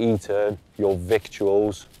already eaten your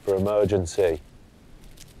victuals for emergency.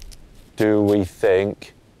 Do we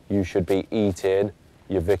think you should be eating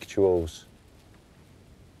your victuals?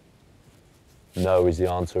 No is the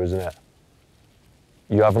answer, isn't it?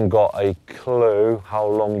 You haven't got a clue how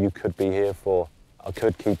long you could be here for. I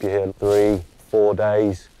could keep you here 3, 4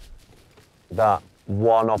 days. That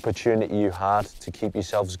one opportunity you had to keep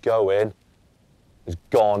yourselves going is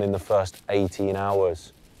gone in the first 18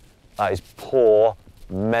 hours. That is poor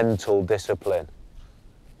mental discipline,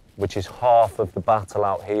 which is half of the battle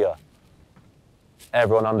out here.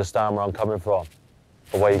 Everyone understand where I'm coming from?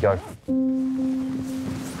 Away you go.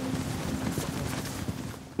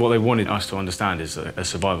 What they wanted us to understand is that a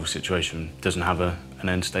survival situation doesn't have an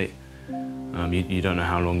end state. You don't know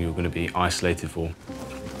how long you're going to be isolated for.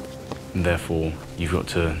 And therefore, you've got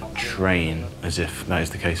to train as if that is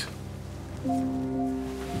the case.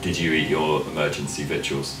 Did you eat your emergency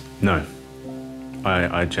victuals? No,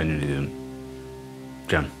 I genuinely didn't.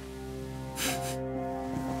 Jam.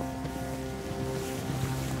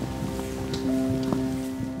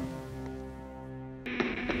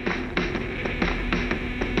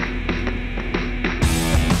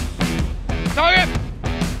 Target!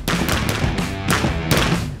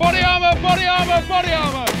 Body armour, body armour, body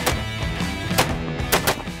armour!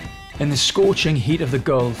 In the scorching heat of the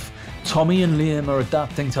Gulf, Tommy and Liam are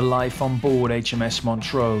adapting to life on board HMS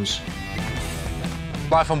Montrose.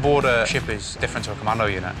 Life on board a ship is different to a commando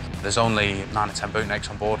unit. There's only 9 or 10 bootnicks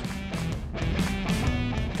on board.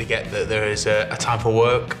 They get that there is a time for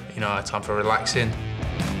work, a time for relaxing.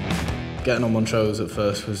 Getting on Montrose at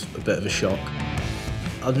first was a bit of a shock.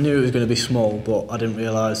 I knew it was going to be small, but I didn't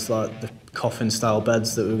realise the coffin-style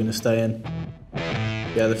beds that we were going to stay in.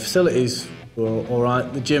 Yeah, the facilities were all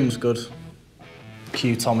right. The gym's good.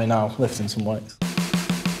 Cue Tommy now, lifting some weights.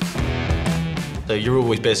 So you're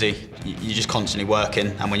always busy. You're just constantly working,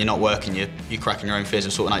 and when you're not working, you're cracking your own fizz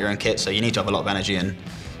and sorting out your own kit. So you need to have a lot of energy and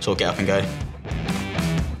sort of get up and go.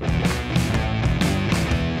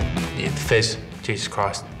 Yeah, the fizz, Jesus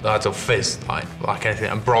Christ, the lads will fizz like anything.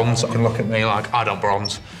 And bronze can look at me like I don't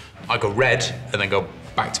bronze. I go red and then go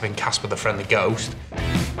back to being Casper the Friendly Ghost.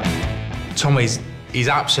 He's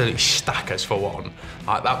absolutely stackers for one.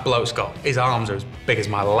 Like, that bloke's got, his arms are as big as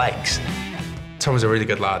my legs. Tommy's a really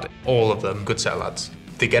good lad. All of them, good set of lads.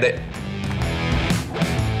 They get it.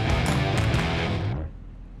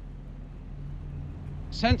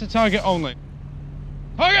 Centre target only.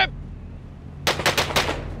 Target!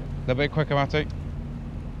 A little bit quicker, Matty.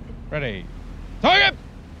 Ready. Target!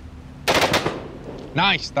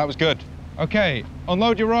 Nice, that was good. Okay,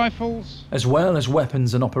 unload your rifles. As well as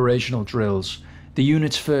weapons and operational drills, the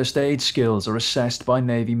unit's first aid skills are assessed by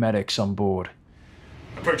Navy medics on board.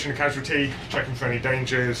 Approaching a casualty, checking for any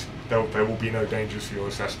dangers. There will be no dangers for your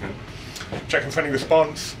assessment. Checking for any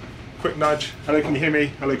response. Quick nudge. Hello, can you hear me?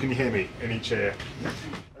 Hello, can you hear me? In each ear.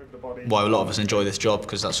 Why a lot of us enjoy this job,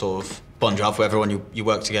 because that sort of bond you have with everyone. You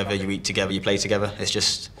work together, you eat together, you play together.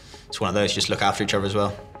 It's one of those, you just look after each other as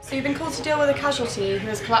well. So you've been called to deal with a casualty who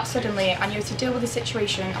has collapsed suddenly, and you're to deal with the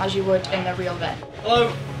situation as you would in a real vet.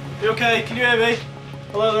 Hello, you okay? Can you hear me?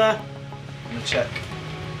 Hello there. I'm gonna check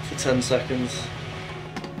for 10 seconds.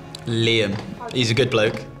 Liam, he's a good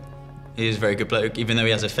bloke. He is a very good bloke, even though he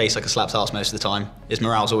has a face like a slapped arse most of the time. His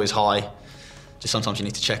morale's always high. Just sometimes you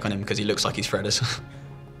need to check on him because he looks like he's Fredder's,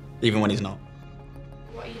 even when he's not.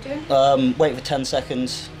 What are you doing? Wait for 10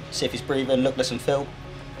 seconds, see if he's breathing, look, listen, feel.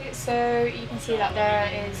 So you can see that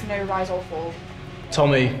there is no rise or fall.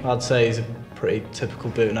 Tommy, I'd say, is a pretty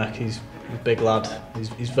typical bootneck. He's a big lad.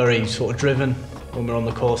 He's very sort of driven. When we're on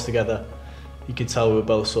the course together, you could tell we were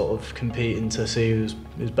both sort of competing to see who's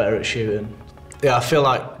better at shooting. Yeah, I feel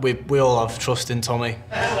like we all have trust in Tommy.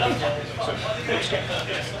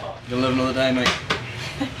 You'll live another day, mate.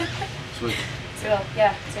 Sweet. So,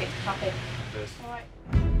 yeah, sweet, happy. All right.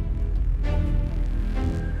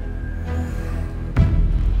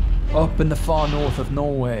 Up in the far north of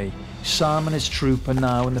Norway, Sam and his troop are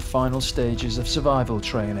now in the final stages of survival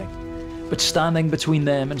training. But standing between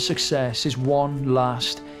them and success is one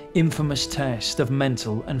last, infamous test of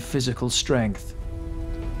mental and physical strength.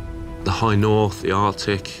 The high north, the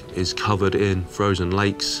Arctic, is covered in frozen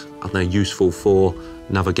lakes, and they're useful for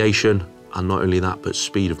navigation, and not only that, but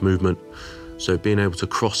speed of movement. So being able to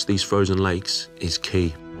cross these frozen lakes is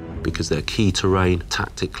key, because they're key terrain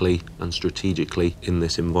tactically and strategically in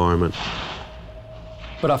this environment.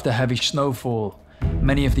 But after heavy snowfall,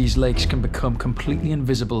 many of these lakes can become completely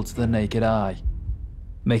invisible to the naked eye,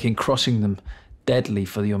 making crossing them deadly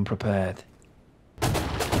for the unprepared.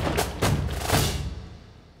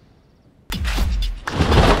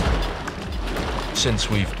 Since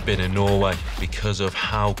we've been in Norway, because of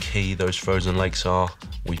how key those frozen lakes are,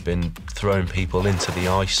 we've been throwing people into the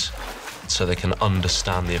ice so they can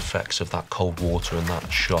understand the effects of that cold water and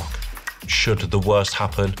that shock. Should the worst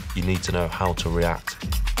happen, you need to know how to react.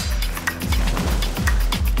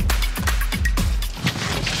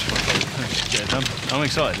 Yeah, I'm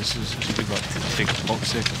excited. This is a big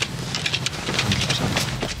box here.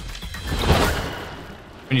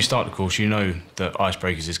 100%. When you start the course, you know that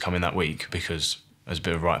Icebreakers is coming that week because there's a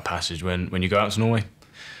bit of a rite of passage when you go out to Norway.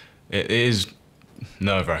 It is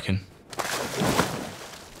nerve-wracking.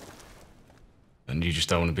 And you just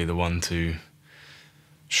don't want to be the one to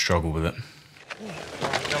struggle with it.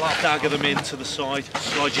 Now dagger them into the side,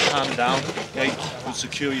 slide your hand down, okay, and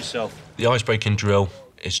secure yourself. The icebreaking drill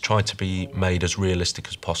is tried to be made as realistic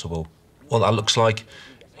as possible. What that looks like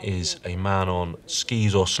is a man on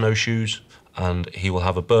skis or snowshoes, and he will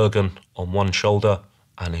have a bergen on one shoulder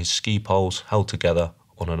and his ski poles held together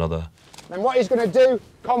on another. Then what he's going to do,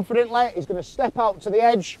 confidently, he's going to step out to the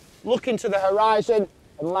edge, look into the horizon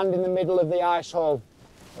and land in the middle of the ice hole.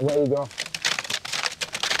 Away you go.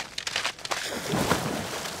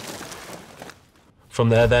 From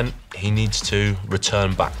there then, he needs to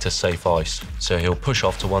return back to safe ice. So he'll push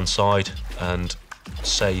off to one side and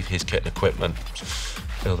save his kit and equipment.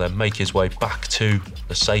 He'll then make his way back to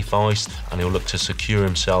the safe ice and he'll look to secure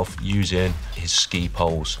himself using his ski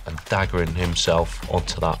poles and daggering himself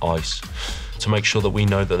onto that ice. To make sure that we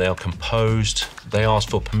know that they are composed, they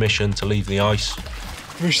ask for permission to leave the ice.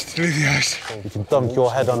 Permission to leave the ice. You can dunk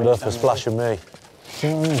your head under for splashing me.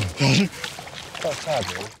 And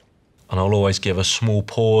I'll always give a small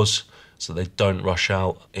pause so they don't rush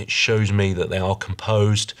out. It shows me that they are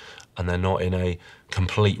composed and they're not in a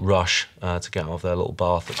complete rush to get out of their little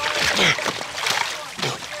bath.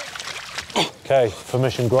 Okay,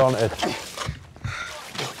 permission granted.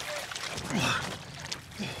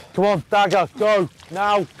 Come on, dagger, go,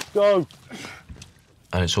 now, go.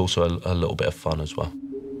 And it's also a little bit of fun as well.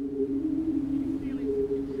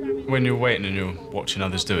 When you're waiting and you're watching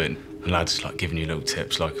others do it, the lads like giving you little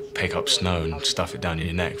tips like pick up snow and stuff it down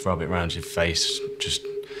your neck, rub it around your face, just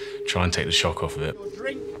try and take the shock off of it.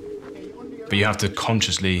 But you have to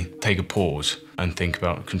consciously take a pause and think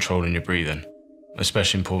about controlling your breathing.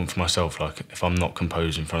 Especially important for myself, like if I'm not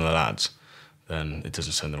composed in front of the lads, then it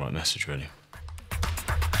doesn't send the right message really.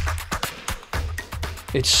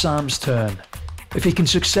 It's Sam's turn. If he can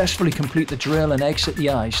successfully complete the drill and exit the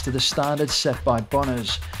ice to the standards set by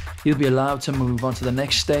Bonners, he'll be allowed to move on to the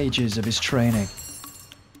next stages of his training.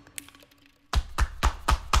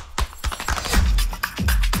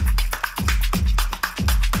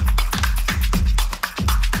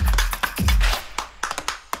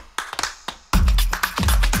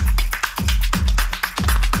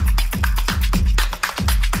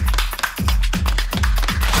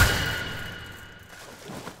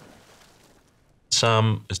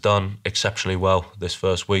 Sam has done exceptionally well this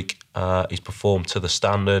first week. He's performed to the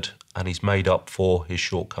standard and he's made up for his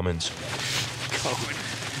shortcomings.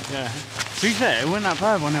 Yeah. To be fair, it wasn't that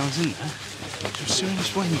bad when I was in there. As soon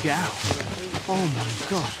as when you get out. Oh my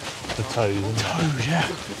God. The toes. Toes, yeah.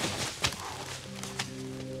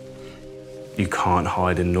 You can't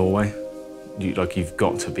hide in Norway. You've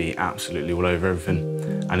got to be absolutely all over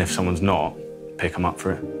everything. And if someone's not, pick them up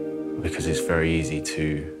for it. Because it's very easy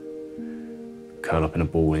to curl up in a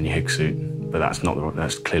ball in your hick suit, but that's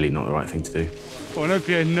clearly not the right thing to do. Well, an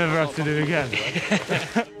opioid never have to do again.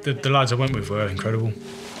 the lads I went with were incredible.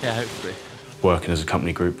 Yeah, hopefully. Working as a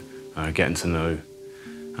company group, getting to know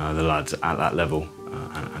the lads at that level,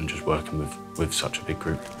 and just working with such a big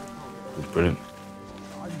group was brilliant.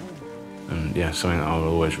 And yeah, something that I'll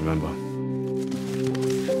always remember.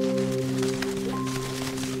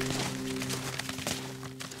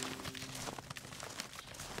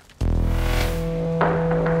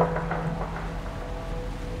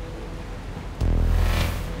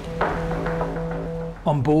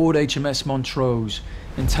 On board HMS Montrose,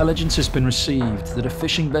 intelligence has been received that a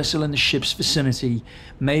fishing vessel in the ship's vicinity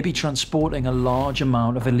may be transporting a large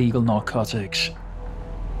amount of illegal narcotics.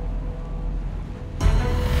 Will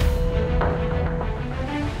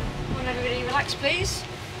everybody relax, please?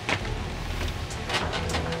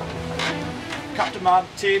 Captain Man,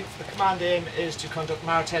 team, the command aim is to conduct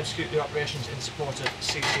maritime security operations in support of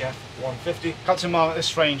CCF 150. Captain Man, at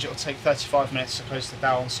this range, it will take 35 minutes to close the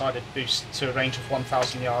dhow-sided boost to a range of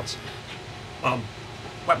 1,000 yards.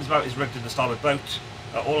 Weapons boat is rigged in the starboard boat.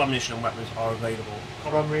 All ammunition and weapons are available.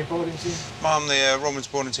 Royal Marine boarding team. I'm the Royal Marine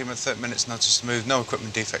boarding team at 30 minutes notice to move. No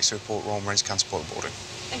equipment defects to report. Royal Marines can support the boarding.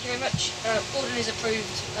 Thank you very much. Boarding is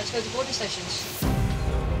approved. Let's go to boarding stations.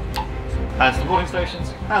 Hands to boarding stations,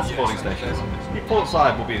 hands to boarding stations. The port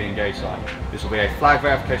side will be the engaged side. This will be a flag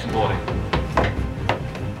verification boarding.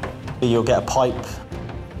 You'll get a pipe,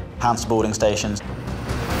 hands to boarding stations.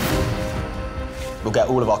 We'll get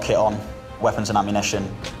all of our kit on, weapons and ammunition,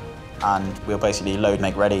 and we'll basically load,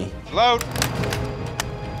 make ready. Load.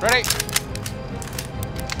 Ready.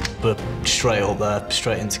 But straight up there,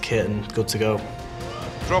 straight into kit and good to go.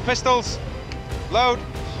 Draw pistols. Load.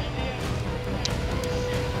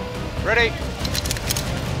 Ready.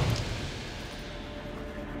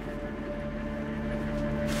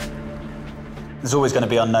 There's always going to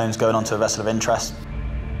be unknowns going onto a vessel of interest.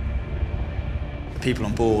 People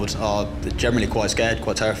on board are generally quite scared,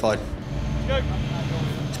 quite terrified.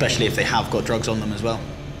 Especially if they have got drugs on them as well,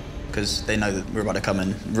 because they know that we're about to come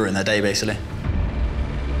and ruin their day, basically.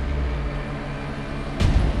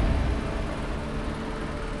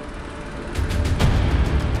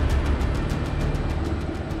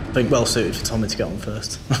 I think well suited for Tommy to get on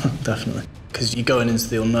first, definitely. Because you're going into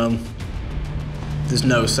the unknown. There's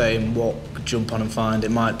no saying what could jump on and find.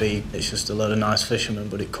 It might be it's just a load of nice fishermen,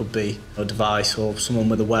 but it could be a device or someone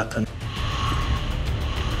with a weapon.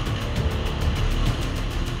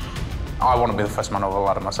 I want to be the first man over the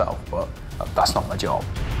ladder myself, but that's not my job.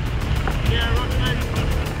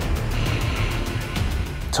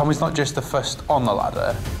 Tommy's not just the first on the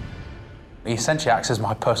ladder. He essentially acts as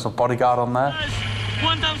my personal bodyguard on there.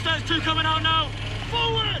 One downstairs, two coming out now.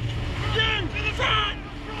 Forward! You! To the front!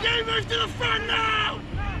 You move to the front now!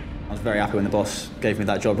 I was very happy when the boss gave me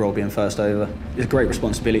that job role being first over. It's a great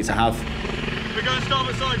responsibility to have. We're going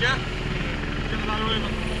starboard side, yeah? Get the ladder over.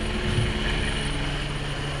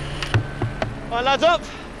 Right, lads up!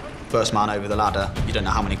 First man over the ladder, you don't know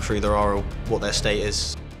how many crew there are or what their state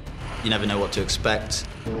is. You never know what to expect.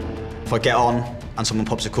 If I get on and someone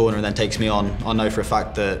pops a corner and then takes me on, I know for a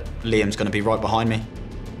fact that Liam's going to be right behind me.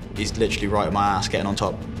 He's literally right at my ass getting on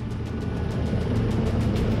top.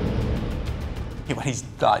 When he's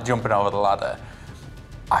like jumping over the ladder,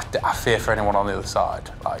 I fear for anyone on the other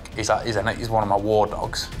side. Like he's one of my war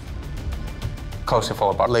dogs. Closely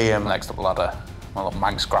followed by Liam, next up the ladder, my little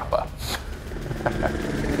Manx scrapper.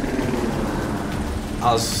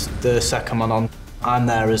 As the second man on, I'm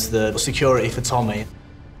there as the security for Tommy.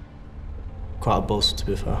 Quite a buzz, to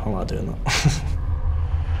be fair. I like doing that.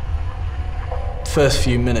 First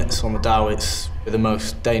few minutes on the dhow, it's the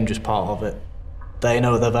most dangerous part of it. They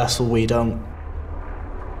know their vessel, we don't.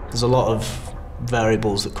 There's a lot of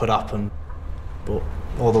variables that could happen, but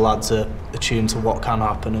all the lads are attuned to what can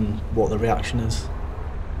happen and what the reaction is.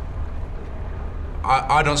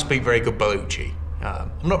 I don't speak very good Baluchi.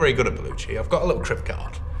 I'm not very good at Baluchi. I've got a little crib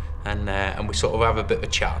card, and we sort of have a bit of a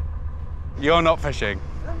chat. You're not fishing?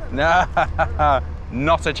 No,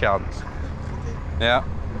 not a chance. Yeah.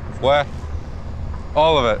 Where?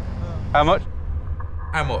 All of it. How much?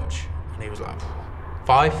 How much? And he was like,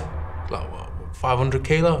 5? Like, what, 500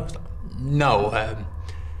 kilo? I was like, no,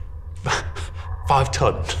 5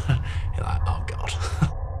 ton. You're like, oh God.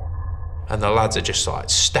 And the lads are just like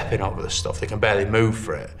stepping over the stuff. They can barely move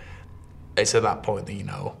for it. It's at that point that you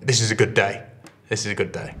know, this is a good day. This is a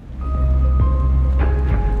good day.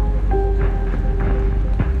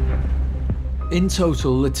 In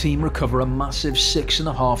total, the team recover a massive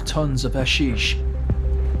 6.5 tons of hashish,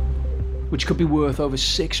 which could be worth over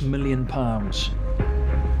 £6 million.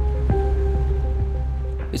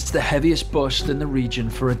 It's the heaviest bust in the region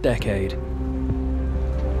for a decade.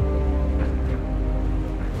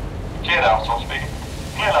 Clear out, Tom speaking.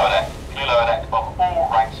 Clear lower deck above all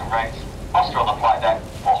ranks and rates. Muster on the flight deck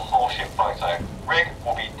for whole ship photo. Rig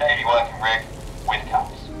will be daily working rig with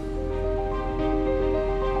caps.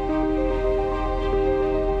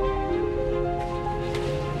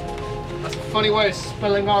 That's a funny way of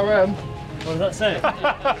spelling our What does that say?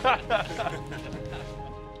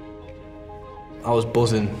 I was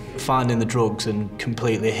buzzing, finding the drugs and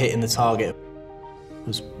completely hitting the target. It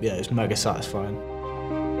was mega satisfying.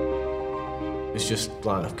 It was just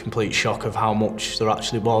like a complete shock of how much there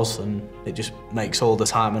actually was, and it just makes all the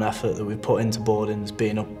time and effort that we've put into boardings,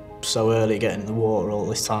 being up so early, getting in the water all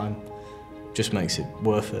this time, just makes it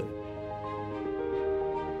worth it.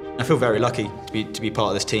 I feel very lucky to be part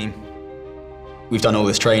of this team. We've done all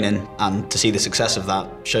this training, and to see the success of that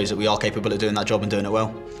shows that we are capable of doing that job and doing it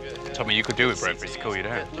well. Tommy, you could do with Brentford to cool you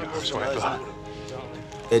down. Yeah, I swear to God.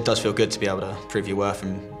 It does feel good to be able to prove your worth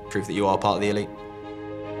and prove that you are part of the elite.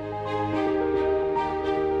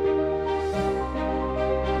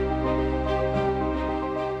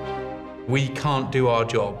 We can't do our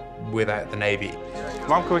job without the Navy.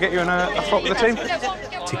 Mum, can we get you in a swap with the team?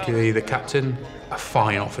 Particularly the captain, a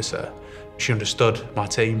fine officer. She understood my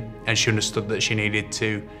team, and she understood that she needed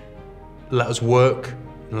to let us work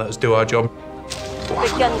and let us do our job.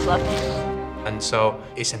 Big guns, love. And so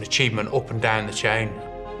it's an achievement up and down the chain.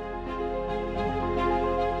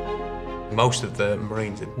 Most of the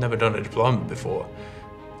Marines had never done a deployment before,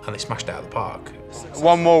 and they smashed it out of the park.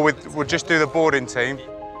 One more we'll just do the boarding team.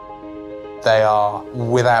 They are,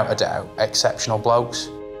 without a doubt, exceptional blokes.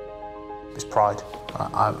 It's pride.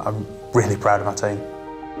 I'm really proud of my team.